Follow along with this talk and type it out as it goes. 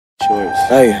shorts.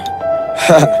 Hey.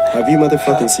 Have you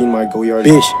motherfucking seen my Go Yard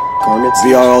Bitch. garments?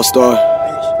 VR All-Star.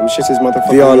 Them shits is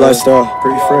motherfucking VR Lifestyle.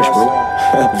 pretty fresh, bro.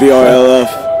 VR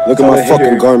LF. Look at my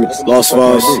fucking garments. Lost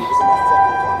Files.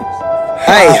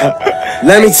 Hey,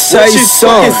 let me tell you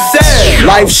something.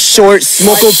 Life short,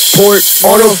 smoke a port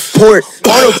on a port.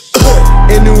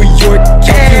 In New York,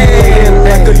 calculating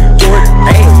like a dork.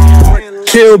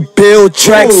 Kill Bill,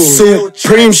 tracksuit,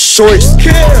 Supreme shorts.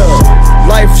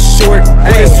 Life short,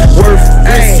 wrist worth,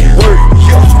 wrist work.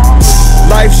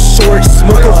 Life short,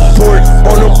 smoke a port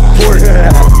on a port.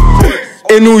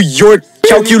 In New York,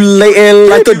 calculating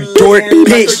like a dork,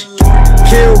 bitch.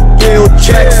 Kill Bill,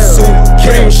 tracksuit,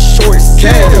 Supreme shorts.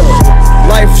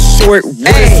 Life short,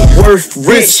 wrist worth,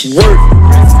 wrist work.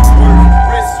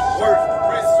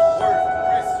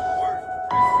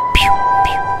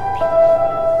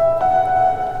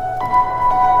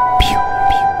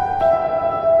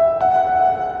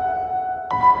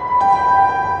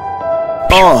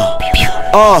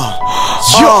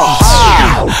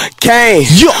 Came,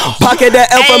 pocket the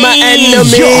L for my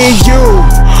enemy. You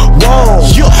won't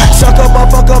suck up or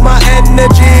fuck up my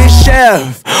energy,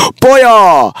 chef. Boy,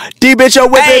 D bitch, you're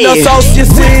whipping the sauce, you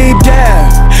see,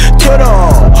 death to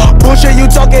the bullshit, you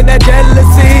talking that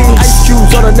jealousy. Ice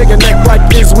cubes on a nigga neck, like,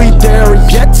 is we there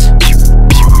yet?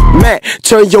 Man,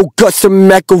 turn your guts to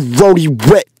macaroni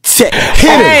wet. Hit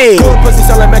it. Good pussy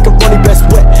sound like macaroni best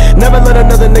wet. Never let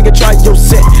another nigga try your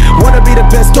set. Wanna be the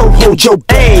best, don't hold your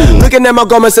bet. Looking at my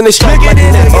garments and they strike like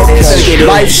that. Okay.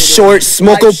 Life short,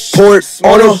 smoke a port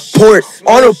on a port.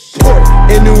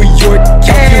 In New York,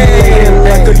 calculating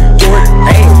like a dork.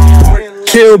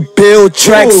 Kill Bill,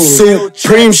 tracksuit,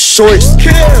 Supreme shorts.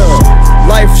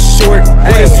 Life short,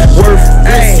 wrist worth,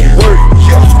 wrist work.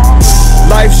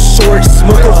 Life short,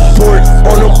 smoke a port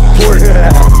on a port.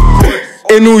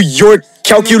 In New York,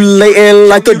 calculating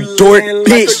like a dork,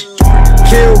 bitch.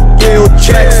 Kill Bill,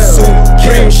 tracksuit,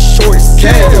 Supreme shorts.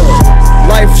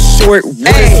 Life short,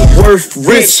 wrist worth,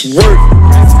 wrist work.